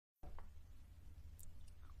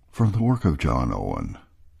From the work of John Owen,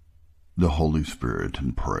 The Holy Spirit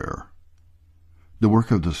in Prayer. The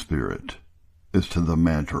work of the Spirit is to the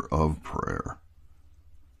matter of prayer.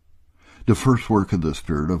 The first work of the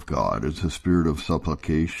Spirit of God is the spirit of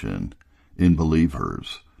supplication in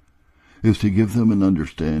believers, is to give them an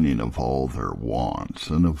understanding of all their wants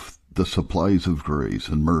and of the supplies of grace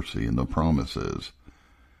and mercy and the promises,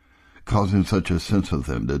 causing such a sense of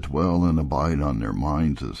them to dwell and abide on their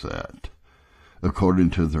minds as that, according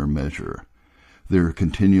to their measure, they are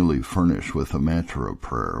continually furnished with a matter of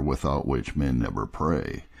prayer without which men never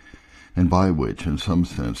pray, and by which in some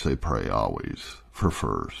sense they pray always. For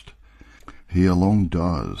first, He alone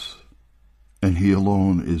does, and He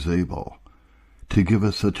alone is able to give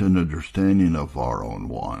us such an understanding of our own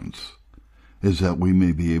wants, as that we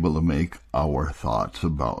may be able to make our thoughts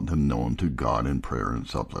about them known to God in prayer and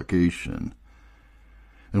supplication.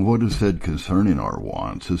 And what is said concerning our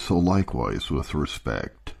wants is so likewise with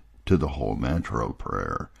respect to the whole matter of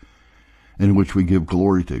prayer, in which we give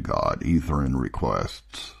glory to God either in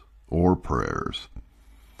requests or prayers.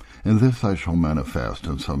 And this I shall manifest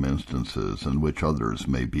in some instances in which others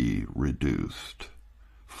may be reduced.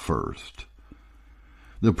 First,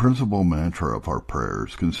 the principal matter of our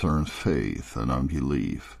prayers concerns faith and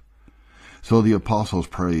unbelief. So the apostles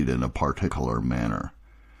prayed in a particular manner,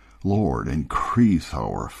 Lord, increase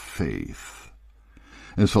our faith.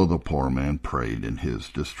 And so the poor man prayed in his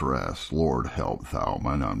distress, Lord, help thou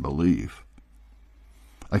mine unbelief.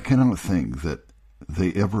 I cannot think that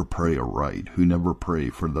they ever pray aright who never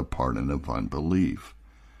pray for the pardon of unbelief,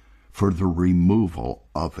 for the removal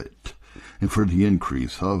of it, and for the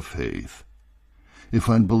increase of faith. If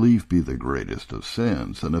unbelief be the greatest of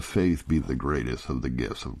sins, and if faith be the greatest of the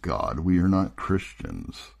gifts of God, we are not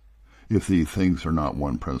Christians, if these things are not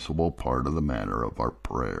one principal part of the matter of our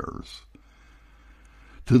prayers.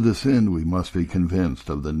 To this end we must be convinced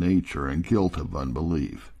of the nature and guilt of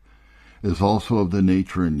unbelief, as also of the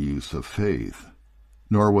nature and use of faith,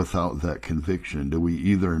 nor without that conviction do we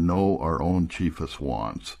either know our own chiefest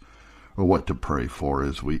wants, or what to pray for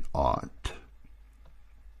as we ought.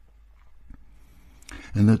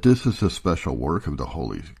 And that this is a special work of the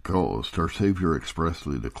Holy Ghost, our Savior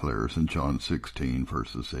expressly declares in John 16,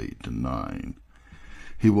 verses 8 and 9.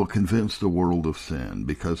 He will convince the world of sin,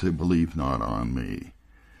 because they believe not on me.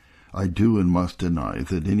 I do and must deny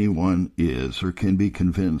that anyone is or can be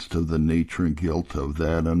convinced of the nature and guilt of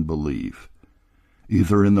that unbelief,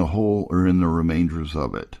 either in the whole or in the remainders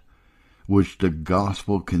of it, which the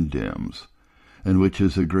gospel condemns, and which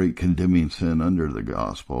is a great condemning sin under the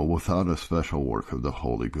gospel, without a special work of the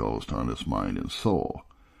Holy Ghost on his mind and soul.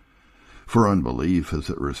 For unbelief, as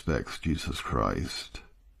it respects Jesus Christ,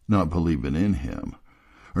 not believing in him,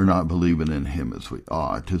 or not believing in him as we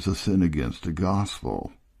ought, is a sin against the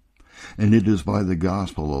gospel. And it is by the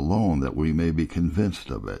gospel alone that we may be convinced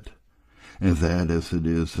of it, and that as it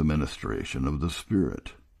is the ministration of the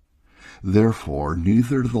Spirit. Therefore,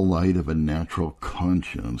 neither the light of a natural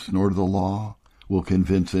conscience nor the law will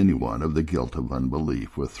convince anyone of the guilt of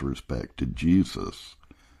unbelief with respect to Jesus,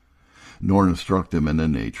 nor instruct them in the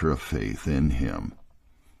nature of faith in him.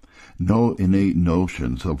 No innate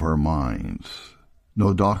notions of our minds,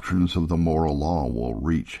 no doctrines of the moral law will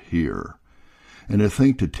reach here, and to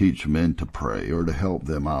think to teach men to pray or to help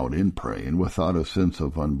them out in praying without a sense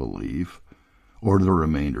of unbelief, or the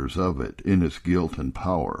remainders of it, in its guilt and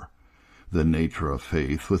power, the nature of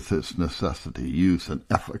faith with its necessity, use, and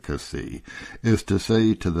efficacy, is to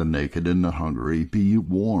say to the naked and the hungry, be ye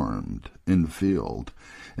warmed and filled,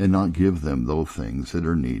 and not give them those things that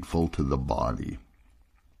are needful to the body.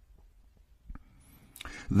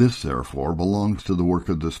 This, therefore, belongs to the work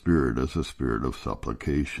of the Spirit as a spirit of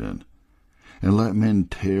supplication. And let men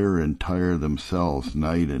tear and tire themselves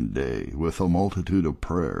night and day with a multitude of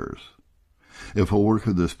prayers. If a work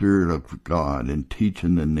of the Spirit of God in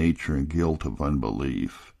teaching the nature and guilt of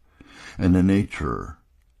unbelief, and the nature,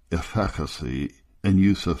 efficacy, and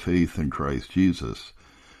use of faith in Christ Jesus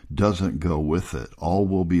doesn't go with it, all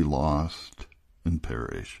will be lost and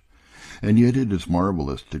perish. And yet it is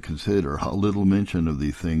marvelous to consider how little mention of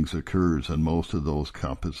these things occurs in most of those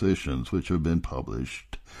compositions which have been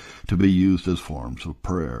published to be used as forms of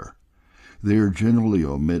prayer. They are generally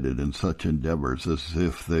omitted in such endeavors as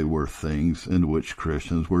if they were things in which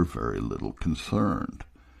Christians were very little concerned.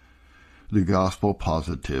 The gospel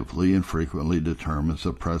positively and frequently determines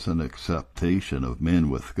the present acceptation of men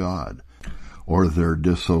with God, or their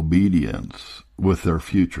disobedience with their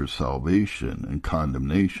future salvation and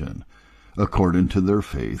condemnation, according to their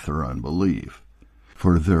faith or unbelief.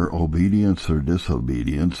 For their obedience or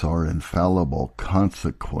disobedience are infallible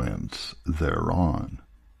consequence thereon.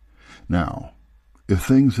 Now, If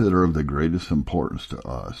things that are of the greatest importance to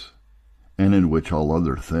us, and in which all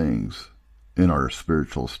other things in our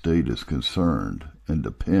spiritual state is concerned and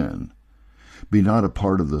depend, be not a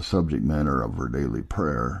part of the subject matter of our daily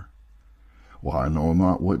prayer, I know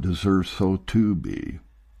not what deserves so to be.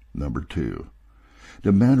 Number 2,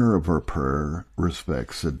 the matter of our prayer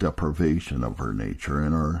respects the deprivation of our nature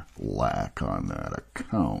and our lack on that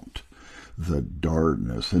account, the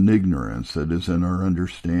darkness and ignorance that is in our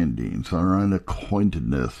understandings, our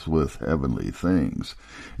unacquaintedness with heavenly things,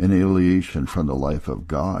 and alienation from the life of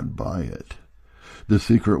God by it, the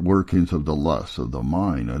secret workings of the lusts of the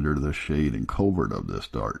mind under the shade and covert of this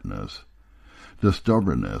darkness, the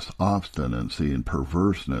stubbornness, obstinacy, and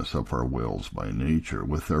perverseness of our wills by nature,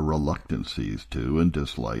 with their reluctancies to and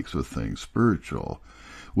dislikes of things spiritual,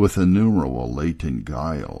 with innumerable latent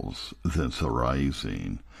guiles thence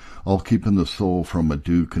arising, all keeping the soul from a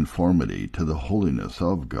due conformity to the holiness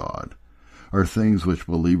of God, are things which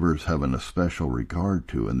believers have an especial regard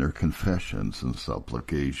to in their confessions and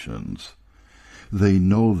supplications. They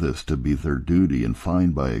know this to be their duty and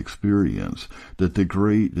find by experience that the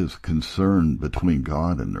greatest concern between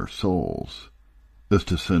God and their souls, as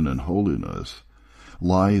to sin and holiness,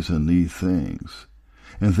 lies in these things,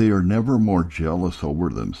 and they are never more jealous over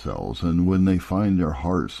themselves than when they find their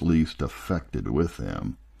hearts least affected with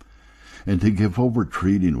them, and to give over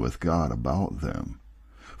treating with God about them,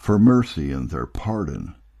 for mercy and their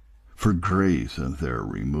pardon, for grace and their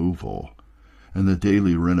removal, and the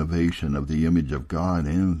daily renovation of the image of God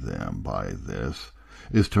in them by this,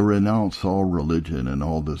 is to renounce all religion and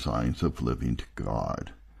all designs of living to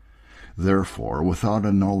God. Therefore, without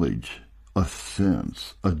a knowledge, a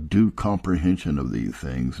sense, a due comprehension of these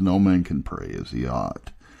things, no man can pray as he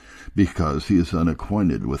ought, because he is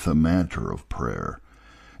unacquainted with the matter of prayer,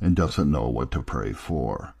 and doesn't know what to pray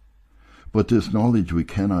for. But this knowledge we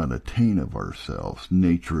cannot attain of ourselves.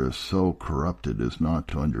 Nature is so corrupted as not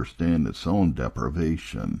to understand its own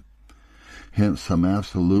deprivation. Hence some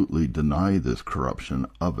absolutely deny this corruption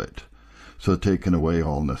of it, so taking away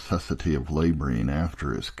all necessity of laboring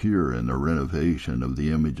after its cure in the renovation of the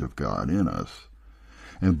image of God in us.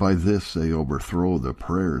 And by this they overthrow the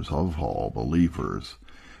prayers of all believers,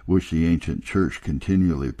 which the ancient church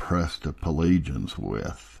continually pressed the Pelagians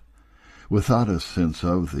with. Without a sense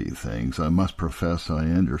of these things, I must profess I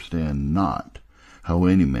understand not how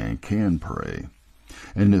any man can pray.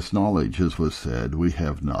 And this knowledge, as was said, we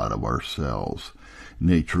have not of ourselves.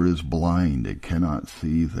 Nature is blind and cannot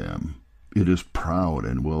see them. It is proud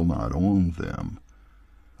and will not own them.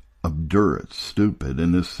 Obdurate, stupid,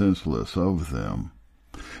 and is senseless of them.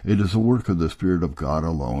 It is the work of the Spirit of God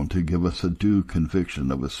alone to give us a due conviction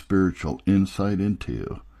of a spiritual insight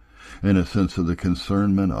into, and a sense of the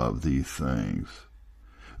concernment of these things.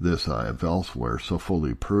 This I have elsewhere so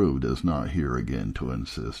fully proved as not here again to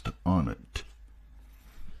insist on it.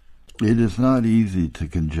 It is not easy to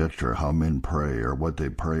conjecture how men pray or what they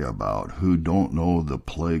pray about who don't know the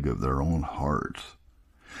plague of their own hearts.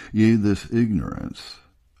 Yea, this ignorance,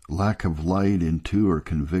 lack of light into or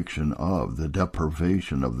conviction of the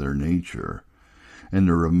deprivation of their nature, and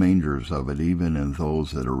the remainders of it even in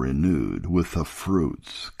those that are renewed, with the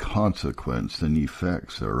fruits, consequence, and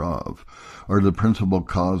effects thereof, are the principal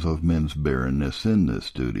cause of men's barrenness in this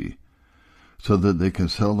duty, so that they can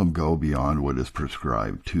seldom go beyond what is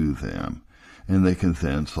prescribed to them, and they can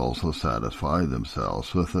thence also satisfy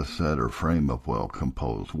themselves with a set or frame of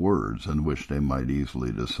well-composed words, in which they might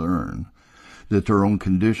easily discern that their own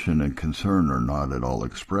condition and concern are not at all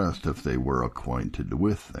expressed if they were acquainted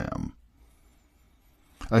with them.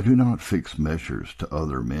 I do not fix measures to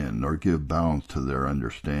other men, nor give bounds to their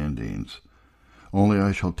understandings. Only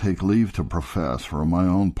I shall take leave to profess for my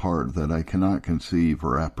own part that I cannot conceive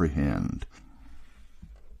or apprehend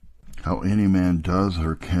how any man does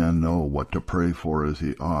or can know what to pray for as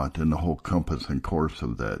he ought in the whole compass and course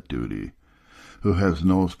of that duty, who has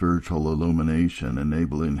no spiritual illumination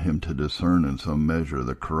enabling him to discern in some measure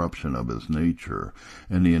the corruption of his nature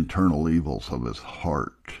and the internal evils of his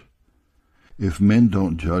heart. If men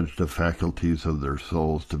don't judge the faculties of their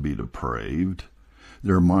souls to be depraved,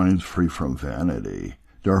 their minds free from vanity,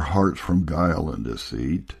 their hearts from guile and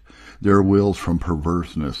deceit, their wills from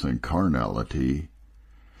perverseness and carnality,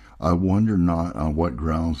 I wonder not on what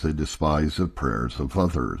grounds they despise the prayers of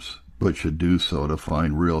others, but should do so to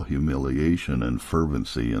find real humiliation and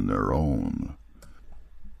fervency in their own.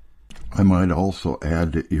 I might also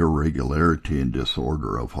add the irregularity and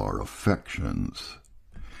disorder of our affections.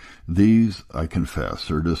 These, I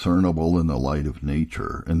confess, are discernible in the light of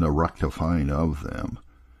nature, and the rectifying of them,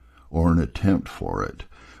 or an attempt for it,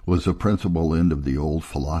 was the principal end of the old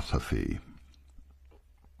philosophy.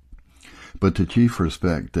 But the chief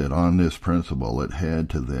respect that on this principle it had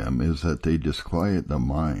to them is that they disquiet the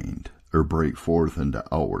mind, or break forth into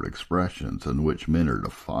outward expressions in which men are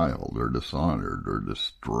defiled, or dishonored, or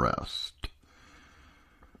distressed.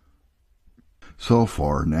 So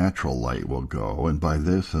far natural light will go, and by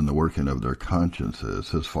this and the working of their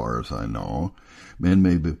consciences, as far as I know, men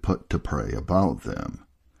may be put to pray about them.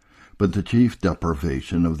 But the chief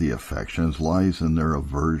deprivation of the affections lies in their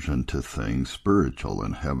aversion to things spiritual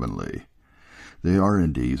and heavenly. They are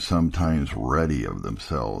indeed sometimes ready of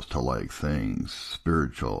themselves to like things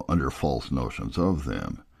spiritual under false notions of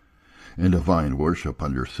them, and divine worship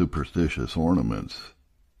under superstitious ornaments,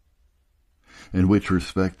 in which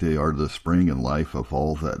respect they are the spring and life of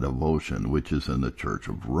all that devotion which is in the Church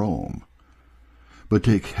of Rome, but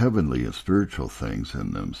take heavenly and spiritual things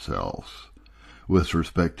in themselves, with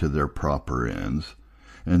respect to their proper ends,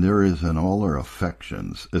 and there is in all our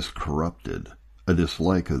affections as corrupted a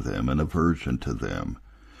dislike of them and aversion to them,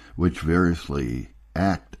 which variously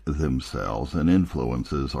act themselves and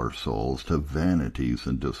influences our souls to vanities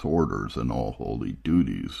and disorders in all holy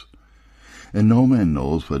duties. And no man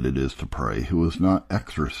knows what it is to pray who is not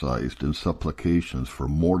exercised in supplications for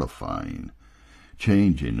mortifying,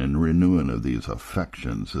 changing, and renewing of these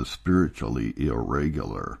affections as spiritually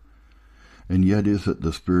irregular. And yet is it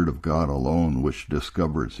the Spirit of God alone which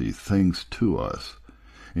discovers these things to us,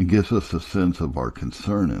 and gives us a sense of our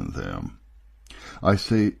concern in them. I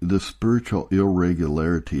say the spiritual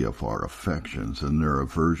irregularity of our affections and their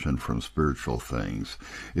aversion from spiritual things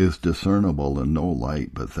is discernible in no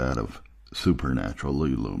light but that of supernatural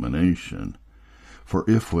illumination. For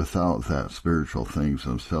if without that spiritual things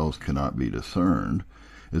themselves cannot be discerned,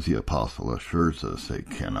 as the Apostle assures us they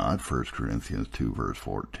cannot, 1 Corinthians 2 verse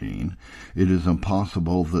 14, it is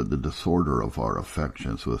impossible that the disorder of our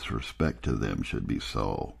affections with respect to them should be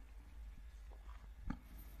so.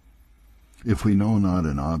 If we know not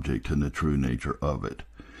an object in the true nature of it,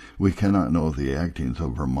 we cannot know the actings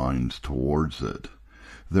of our minds towards it.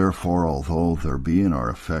 Therefore, although there be in our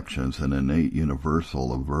affections an innate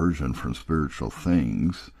universal aversion from spiritual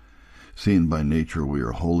things, seeing by nature we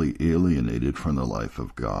are wholly alienated from the life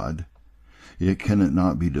of God, yet can it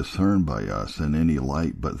not be discerned by us in any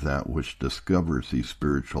light but that which discovers these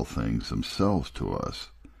spiritual things themselves to us.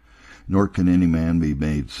 Nor can any man be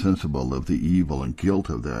made sensible of the evil and guilt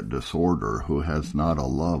of that disorder who has not a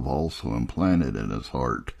love also implanted in his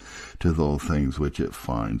heart to those things which it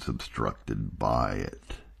finds obstructed by it.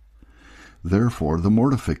 Therefore, the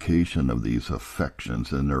mortification of these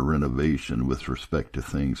affections and their renovation with respect to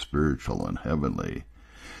things spiritual and heavenly,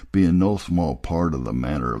 being no small part of the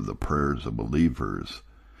manner of the prayers of believers,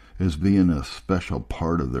 as being a special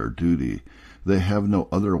part of their duty, they have no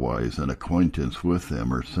otherwise an acquaintance with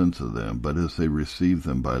them or sense of them, but as they receive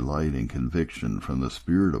them by light and conviction from the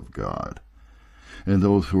Spirit of God. And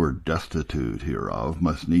those who are destitute hereof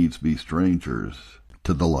must needs be strangers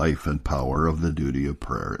to the life and power of the duty of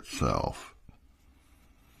prayer itself.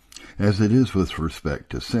 As it is with respect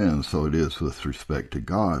to sin, so it is with respect to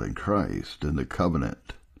God and Christ and the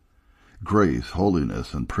covenant, grace,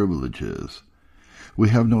 holiness, and privileges. We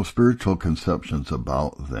have no spiritual conceptions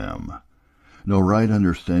about them, no right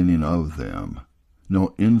understanding of them,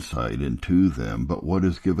 no insight into them but what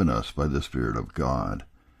is given us by the Spirit of God.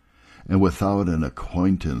 And without an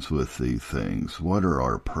acquaintance with these things, what are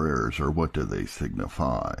our prayers, or what do they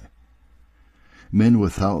signify? Men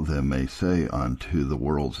without them may say unto the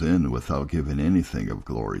world's end without giving anything of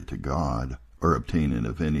glory to God, or obtaining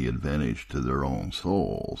of any advantage to their own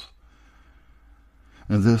souls.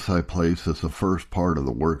 And this I place as the first part of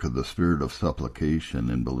the work of the Spirit of supplication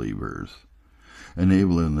in believers,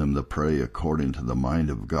 enabling them to pray according to the mind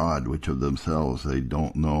of God, which of themselves they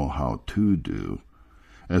don't know how to do,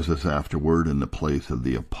 as is afterward in the place of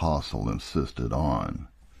the apostle insisted on.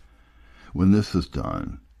 When this is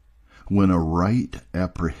done, when a right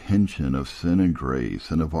apprehension of sin and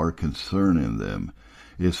grace and of our concern in them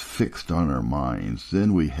is fixed on our minds,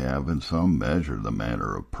 then we have in some measure the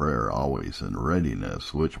manner of prayer always in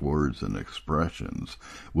readiness, which words and expressions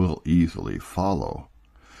will easily follow,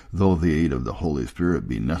 though the aid of the Holy Spirit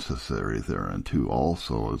be necessary thereunto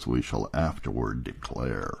also, as we shall afterward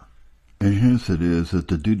declare. And hence it is that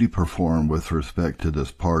the duty performed with respect to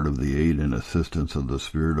this part of the aid and assistance of the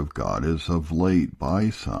Spirit of God is of late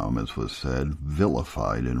by some, as was said,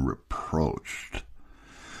 vilified and reproached.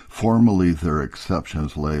 Formerly their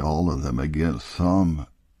exceptions lay all of them against some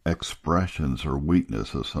expressions or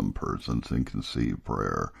weakness of some persons in conceived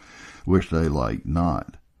prayer, which they like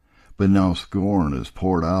not. But now scorn is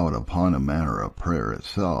poured out upon a manner of prayer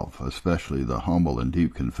itself, especially the humble and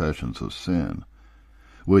deep confessions of sin,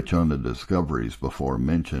 which on the discoveries before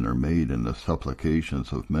mentioned are made in the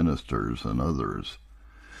supplications of ministers and others.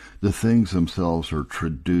 The things themselves are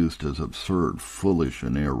traduced as absurd, foolish,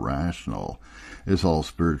 and irrational, as all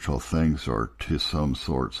spiritual things are to some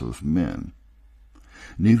sorts of men.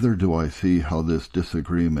 Neither do I see how this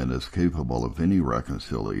disagreement is capable of any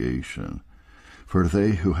reconciliation, for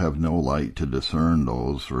they who have no light to discern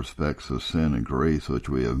those respects of sin and grace which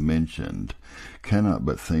we have mentioned cannot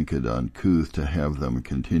but think it uncouth to have them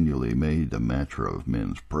continually made the matter of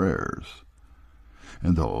men's prayers.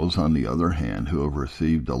 And those, on the other hand, who have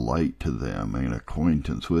received a light to them and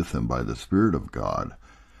acquaintance with them by the Spirit of God,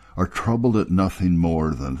 are troubled at nothing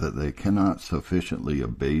more than that they cannot sufficiently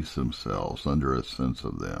abase themselves under a sense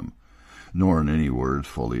of them, nor in any words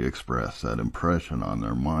fully express that impression on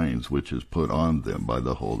their minds which is put on them by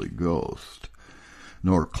the Holy Ghost,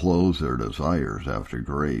 nor close their desires after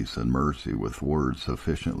grace and mercy with words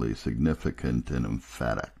sufficiently significant and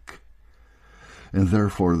emphatic. And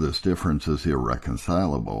therefore this difference is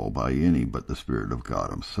irreconcilable by any but the Spirit of God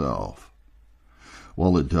himself.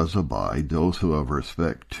 While it does abide, those who have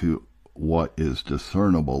respect to what is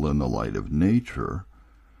discernible in the light of nature,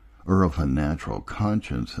 or of a natural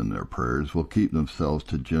conscience in their prayers, will keep themselves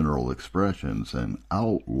to general expressions and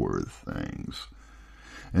outward things,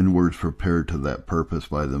 and words prepared to that purpose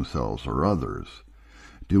by themselves or others.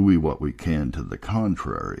 Do we what we can to the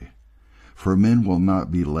contrary? For men will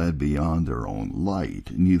not be led beyond their own light,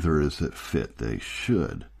 neither is it fit they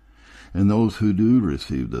should. And those who do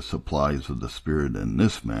receive the supplies of the Spirit in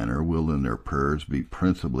this manner will in their prayers be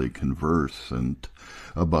principally conversant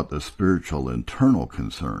about the spiritual internal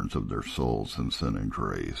concerns of their souls in sin and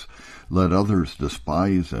grace. Let others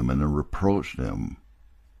despise them and reproach them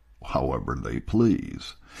however they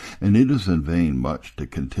please. And it is in vain much to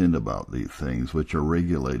contend about these things, which are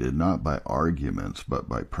regulated not by arguments but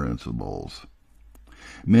by principles.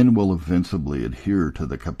 Men will evincibly adhere to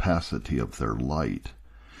the capacity of their light.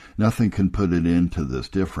 Nothing can put an end to this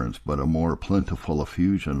difference but a more plentiful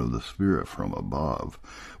effusion of the Spirit from above,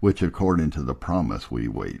 which according to the promise we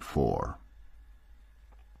wait for.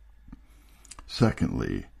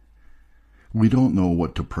 Secondly, we don't know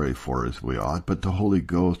what to pray for as we ought, but the Holy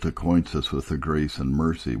Ghost acquaints us with the grace and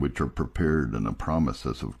mercy which are prepared in the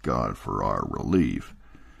promises of God for our relief.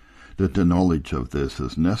 That the knowledge of this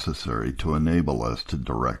is necessary to enable us to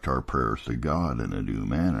direct our prayers to God in a new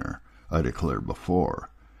manner, I declared before,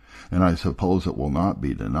 and I suppose it will not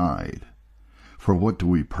be denied. For what do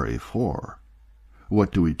we pray for?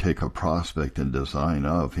 What do we take a prospect and design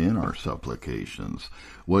of in our supplications?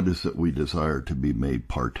 What is it we desire to be made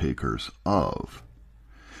partakers of?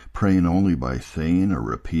 Praying only by saying or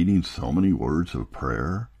repeating so many words of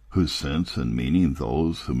prayer, whose sense and meaning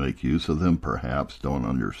those who make use of them perhaps don't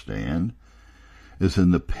understand, is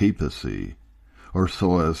in the papacy, or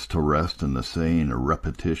so as to rest in the saying or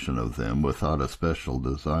repetition of them without a special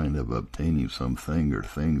design of obtaining some thing or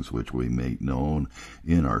things which we make known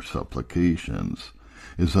in our supplications,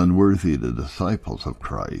 is unworthy of the disciples of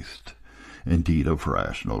Christ, indeed of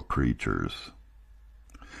rational creatures.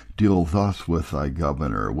 Deal thus with thy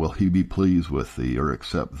governor, will he be pleased with thee, or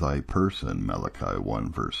accept thy person? Malachi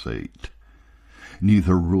 1 verse 8.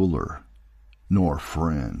 Neither ruler, nor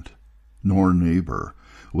friend, nor neighbor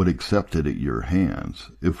would accept it at your hands,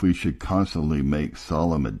 if we should constantly make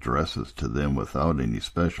solemn addresses to them without any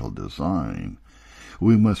special design.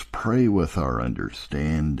 We must pray with our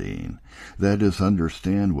understanding, that is,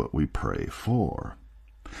 understand what we pray for.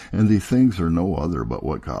 And these things are no other but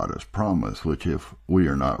what God has promised, which if we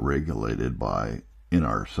are not regulated by in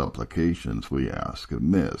our supplications we ask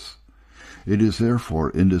amiss. It is therefore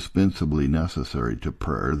indispensably necessary to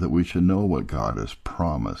prayer that we should know what God has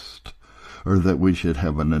promised, or that we should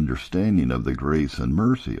have an understanding of the grace and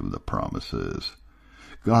mercy of the promises.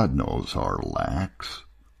 God knows our lacks,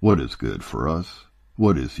 what is good for us,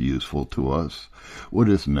 what is useful to us, what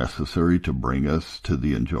is necessary to bring us to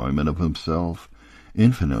the enjoyment of himself,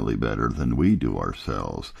 infinitely better than we do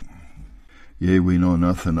ourselves. Yea, we know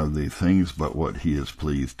nothing of these things but what he is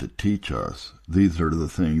pleased to teach us. These are the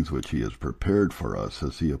things which he has prepared for us,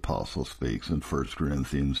 as the apostle speaks in 1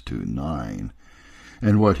 Corinthians 2:9.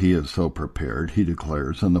 And what he has so prepared he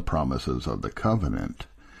declares in the promises of the covenant.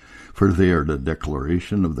 For they are the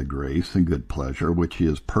declaration of the grace and good pleasure which he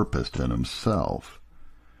has purposed in himself.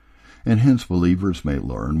 And hence believers may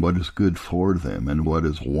learn what is good for them and what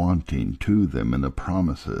is wanting to them in the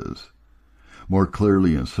promises, more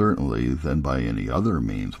clearly and certainly than by any other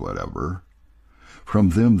means whatever. From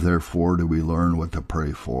them, therefore, do we learn what to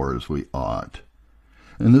pray for as we ought.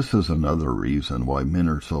 And this is another reason why men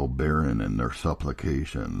are so barren in their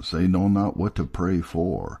supplications. They know not what to pray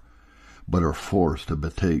for, but are forced to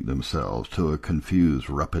betake themselves to a confused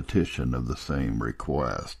repetition of the same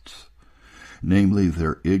requests, namely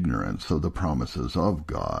their ignorance of the promises of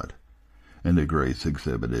God and the grace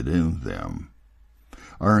exhibited in them.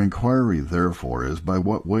 Our inquiry, therefore, is by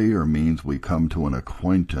what way or means we come to an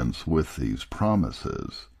acquaintance with these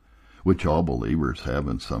promises, which all believers have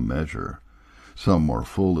in some measure, some more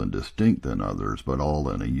full and distinct than others, but all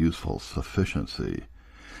in a useful sufficiency.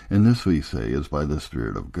 And this, we say, is by the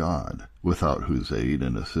Spirit of God, without whose aid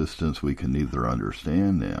and assistance we can neither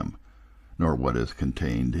understand them, nor what is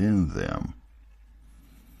contained in them.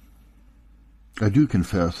 I do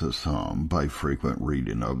confess that some, by frequent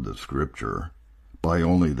reading of the Scripture, by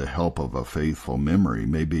only the help of a faithful memory,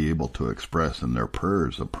 may be able to express in their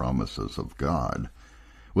prayers the promises of God,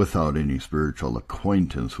 without any spiritual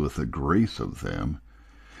acquaintance with the grace of them,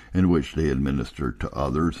 in which they administer to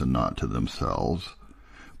others and not to themselves.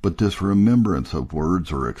 But this remembrance of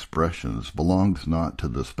words or expressions belongs not to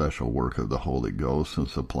the special work of the Holy Ghost in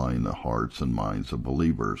supplying the hearts and minds of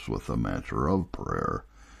believers with the matter of prayer.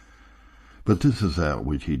 But this is that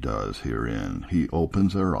which he does herein. He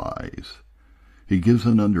opens their eyes. He gives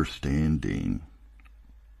an understanding.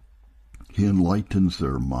 He enlightens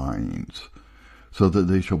their minds, so that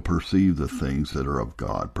they shall perceive the things that are of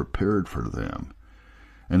God prepared for them,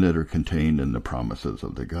 and that are contained in the promises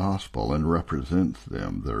of the gospel, and represents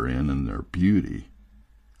them therein in their beauty,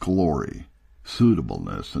 glory,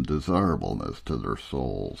 suitableness, and desirableness to their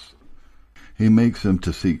souls. He makes them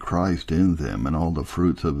to see Christ in them and all the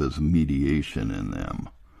fruits of his mediation in them,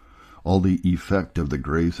 all the effect of the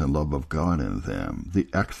grace and love of God in them, the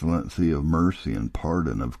excellency of mercy and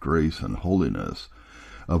pardon, of grace and holiness,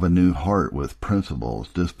 of a new heart with principles,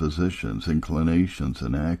 dispositions, inclinations,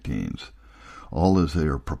 and actings, all as they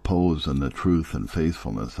are proposed in the truth and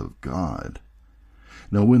faithfulness of God.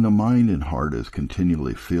 Now when the mind and heart is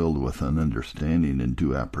continually filled with an understanding and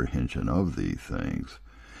due apprehension of these things,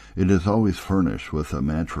 it is always furnished with a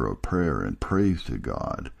matter of prayer and praise to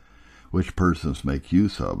God, which persons make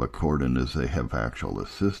use of according as they have actual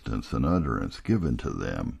assistance and utterance given to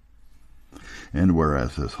them. And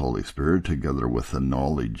whereas this Holy Spirit, together with the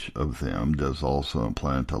knowledge of them, does also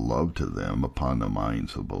implant a love to them upon the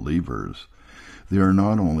minds of believers, they are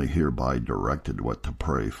not only hereby directed what to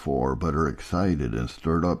pray for, but are excited and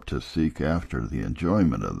stirred up to seek after the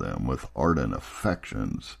enjoyment of them with ardent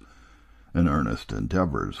affections and earnest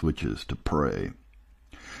endeavors, which is to pray.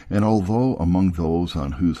 And although among those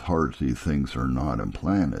on whose hearts these things are not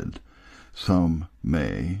implanted, some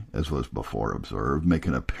may, as was before observed, make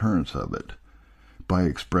an appearance of it, by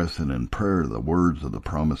expressing in prayer the words of the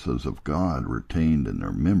promises of God retained in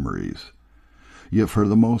their memories, yet for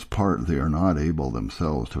the most part they are not able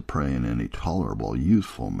themselves to pray in any tolerable,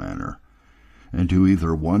 useful manner, and to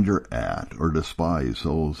either wonder at or despise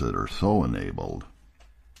those that are so enabled.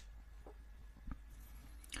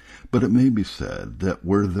 But it may be said that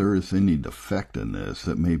where there is any defect in this,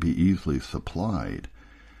 it may be easily supplied.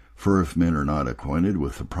 For if men are not acquainted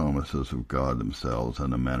with the promises of God themselves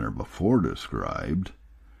in the manner before described,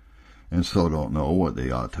 and so don't know what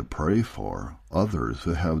they ought to pray for, others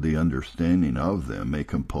who have the understanding of them may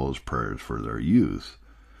compose prayers for their use,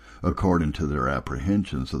 according to their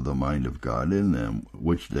apprehensions of the mind of God in them,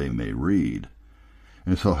 which they may read,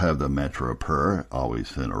 and so have the matter of prayer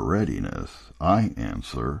always in a readiness. I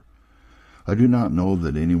answer, I do not know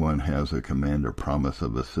that anyone has a command or promise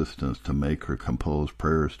of assistance to make or compose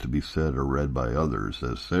prayers to be said or read by others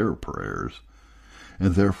as their prayers,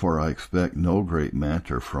 and therefore I expect no great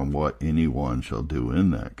matter from what any one shall do in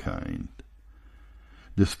that kind.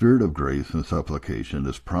 The Spirit of grace and supplication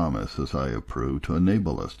is promised, as I have proved, to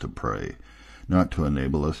enable us to pray, not to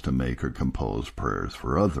enable us to make or compose prayers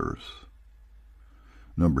for others.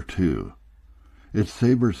 Number 2. It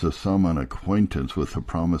savors of some unacquaintance with the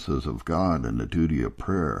promises of God and the duty of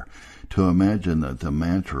prayer to imagine that the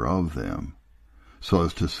matter of them, so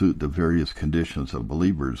as to suit the various conditions of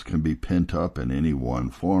believers, can be pent up in any one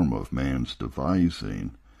form of man's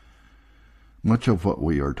devising. Much of what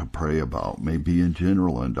we are to pray about may be in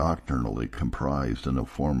general and doctrinally comprised in a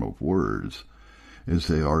form of words, as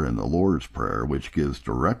they are in the Lord's Prayer, which gives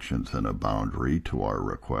directions and a boundary to our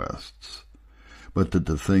requests, but that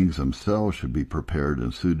the things themselves should be prepared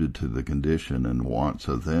and suited to the condition and wants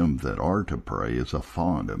of them that are to pray is a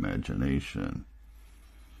fond imagination.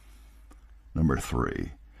 Number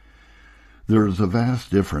 3. There is a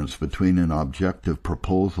vast difference between an objective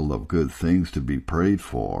proposal of good things to be prayed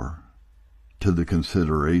for, to the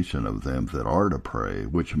consideration of them that are to pray,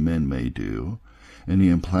 which men may do, and the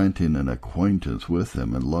implanting an acquaintance with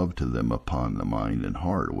them and love to them upon the mind and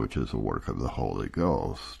heart, which is a work of the Holy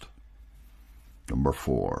Ghost. Number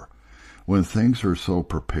 4. When things are so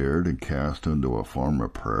prepared and cast into a form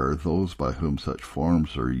of prayer, those by whom such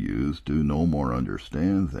forms are used do no more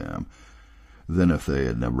understand them than if they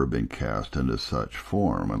had never been cast into such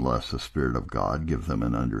form, unless the Spirit of God give them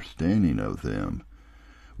an understanding of them,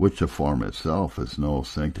 which the form itself is no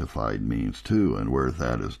sanctified means to, and where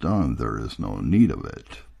that is done, there is no need of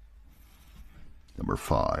it. Number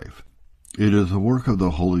 5. It is the work of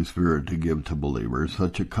the Holy Spirit to give to believers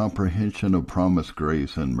such a comprehension of promised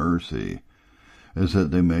grace and mercy as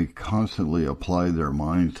that they may constantly apply their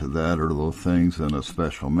minds to that or those things in a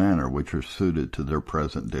special manner which are suited to their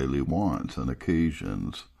present daily wants and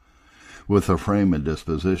occasions, with the frame and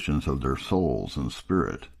dispositions of their souls and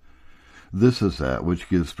spirit. This is that which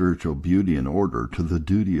gives spiritual beauty and order to the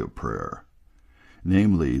duty of prayer,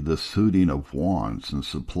 namely the suiting of wants and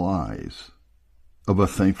supplies, of a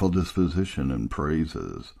thankful disposition and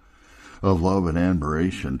praises, of love and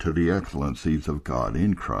admiration to the excellencies of God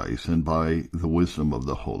in Christ and by the wisdom of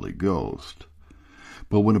the Holy Ghost.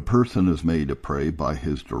 But when a person is made to pray by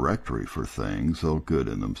his directory for things, though good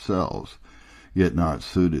in themselves, yet not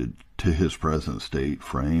suited to his present state,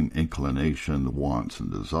 frame, inclination, wants,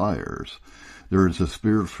 and desires, there is a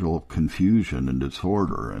spiritual confusion and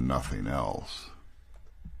disorder and nothing else.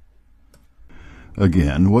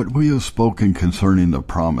 Again, what we have spoken concerning the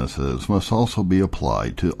promises must also be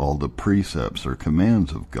applied to all the precepts or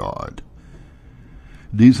commands of God.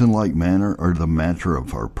 These in like manner are the matter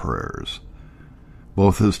of our prayers,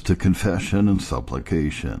 both as to confession and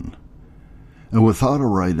supplication. And without a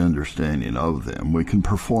right understanding of them, we can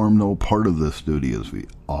perform no part of this duty as we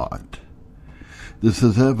ought. This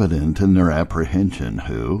is evident in their apprehension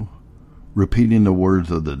who, repeating the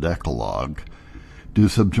words of the Decalogue, do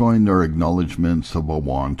subjoin their acknowledgments of a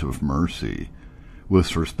want of mercy,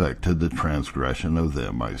 with respect to the transgression of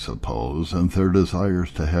them, I suppose, and their desires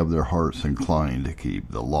to have their hearts inclined to keep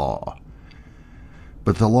the law.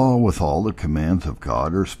 But the law with all the commands of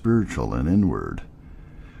God are spiritual and inward,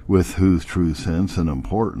 with whose true sense and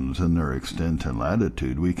importance in their extent and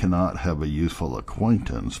latitude we cannot have a useful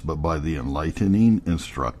acquaintance but by the enlightening,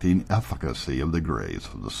 instructing efficacy of the grace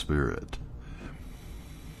of the Spirit.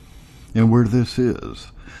 And where this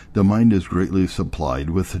is, the mind is greatly supplied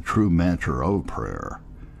with the true matter of prayer.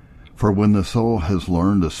 For when the soul has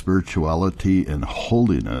learned the spirituality and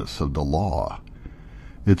holiness of the law,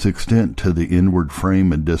 its extent to the inward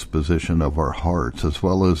frame and disposition of our hearts as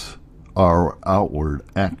well as our outward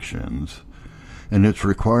actions, and its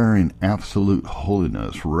requiring absolute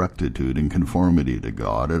holiness, rectitude, and conformity to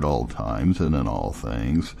God at all times and in all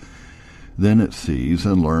things, then it sees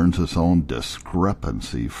and learns its own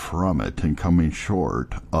discrepancy from it and coming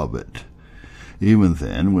short of it. Even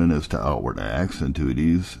then, when as to outward acts and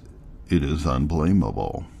duties, it is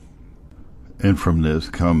unblameable. And from this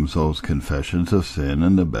comes those confessions of sin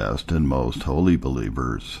in the best and most holy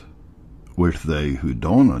believers, which they who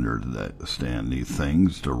don't understand these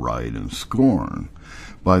things deride and scorn.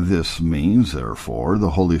 By this means, therefore,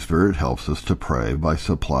 the Holy Spirit helps us to pray by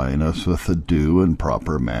supplying us with the due and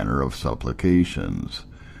proper manner of supplications,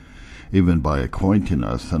 even by acquainting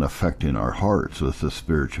us and affecting our hearts with the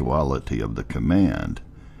spirituality of the command,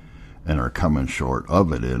 and are coming short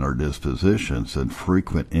of it in our dispositions and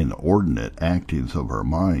frequent inordinate actings of our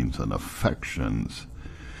minds and affections.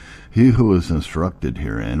 He who is instructed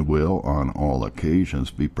herein will on all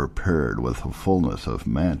occasions be prepared with a fullness of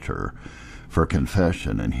matter for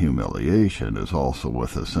confession and humiliation, as also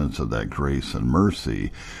with a sense of that grace and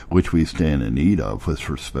mercy which we stand in need of with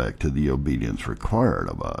respect to the obedience required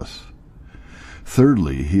of us.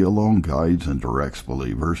 Thirdly, he alone guides and directs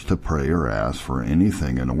believers to pray or ask for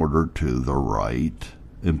anything in order to the right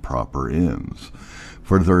and proper ends,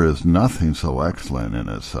 for there is nothing so excellent in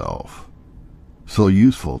itself, so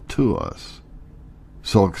useful to us,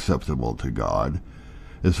 so acceptable to God,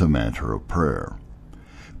 as a matter of prayer.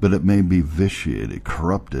 But it may be vitiated,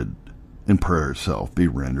 corrupted, and prayer itself be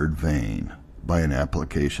rendered vain by an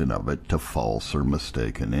application of it to false or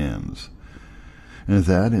mistaken ends. And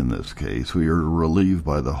that, in this case, we are relieved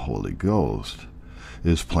by the Holy Ghost,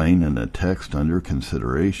 is plain in the text under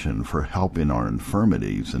consideration for helping our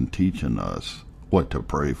infirmities and teaching us what to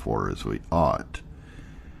pray for as we ought.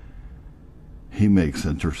 He makes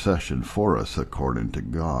intercession for us according to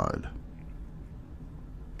God.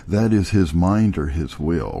 That is his mind or his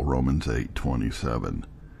will, Romans 8:27.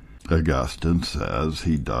 Augustine says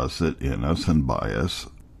he does it in us and by us,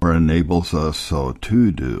 or enables us so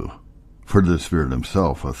to do. For the Spirit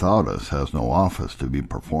himself without us has no office to be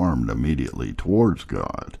performed immediately towards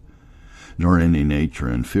God, nor any nature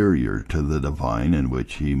inferior to the divine in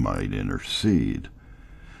which he might intercede.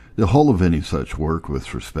 The whole of any such work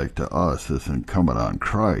with respect to us is incumbent on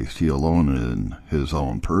Christ. He alone in his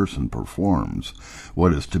own person performs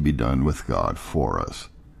what is to be done with God for us.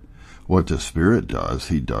 What the Spirit does,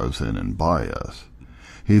 he does in and by us.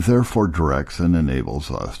 He therefore directs and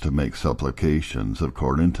enables us to make supplications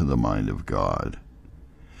according to the mind of God.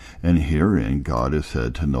 And herein God is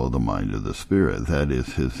said to know the mind of the Spirit, that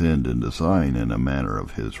is his end and design in a manner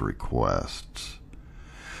of his requests.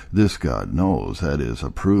 This God knows, that is,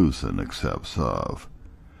 approves and accepts of.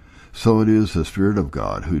 So it is the Spirit of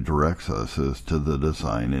God who directs us as to the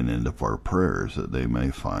design and end of our prayers, that they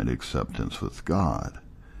may find acceptance with God.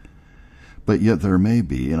 But yet there may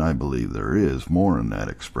be, and I believe there is, more in that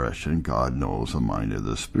expression, God knows the mind of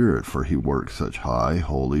the Spirit, for he works such high,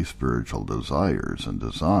 holy, spiritual desires and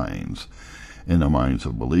designs in the minds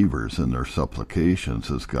of believers in their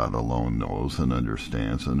supplications as God alone knows and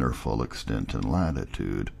understands in their full extent and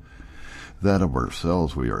latitude. That of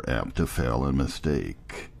ourselves we are apt to fail and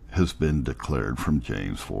mistake has been declared from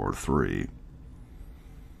James 4:3.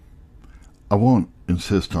 I won't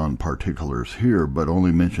insist on particulars here, but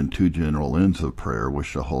only mention two general ends of prayer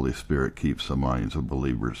which the Holy Spirit keeps the minds of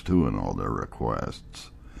believers to in all their requests,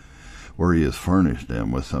 where he has furnished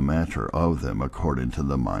them with the matter of them according to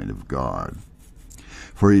the mind of God.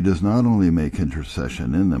 For he does not only make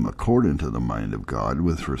intercession in them according to the mind of God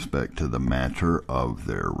with respect to the matter of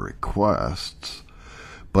their requests,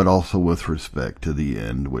 but also with respect to the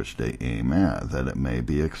end which they aim at, that it may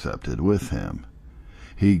be accepted with him.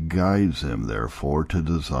 He guides them, therefore, to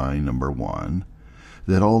design, number one,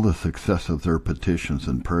 that all the success of their petitions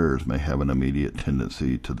and prayers may have an immediate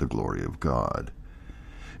tendency to the glory of God.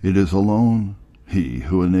 It is alone he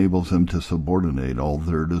who enables them to subordinate all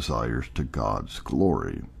their desires to God's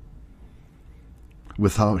glory.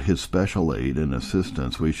 Without his special aid and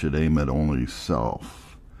assistance, we should aim at only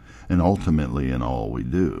self, and ultimately in all we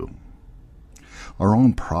do. Our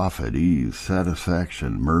own profit, ease,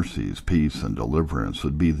 satisfaction, mercies, peace, and deliverance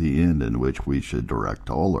would be the end in which we should direct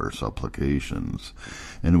all our supplications,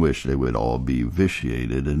 in which they would all be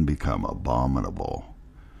vitiated and become abominable.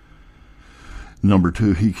 Number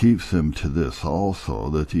two, he keeps them to this also,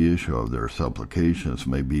 that the issue of their supplications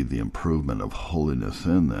may be the improvement of holiness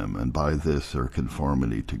in them, and by this their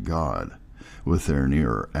conformity to God, with their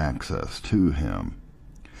nearer access to him.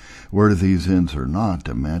 Where these ends are not,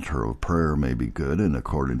 the matter of prayer may be good and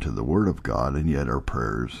according to the word of God, and yet our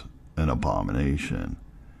prayers an abomination.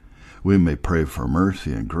 We may pray for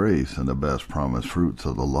mercy and grace and the best promised fruits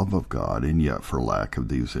of the love of God, and yet for lack of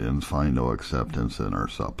these ends find no acceptance in our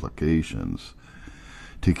supplications.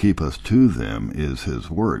 To keep us to them is his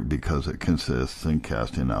work, because it consists in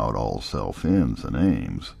casting out all self-ends and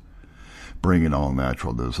aims, bringing all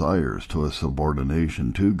natural desires to a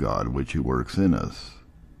subordination to God which he works in us,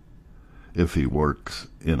 if he works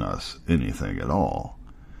in us anything at all.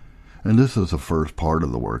 And this is the first part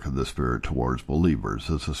of the work of the Spirit towards believers,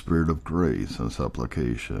 is the spirit of grace and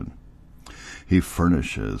supplication. He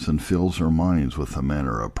furnishes and fills their minds with the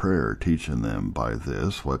manner of prayer, teaching them by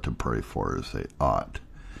this what to pray for as they ought.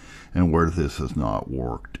 And where this is not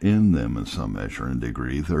worked in them in some measure and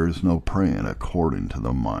degree, there is no praying according to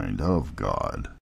the mind of God.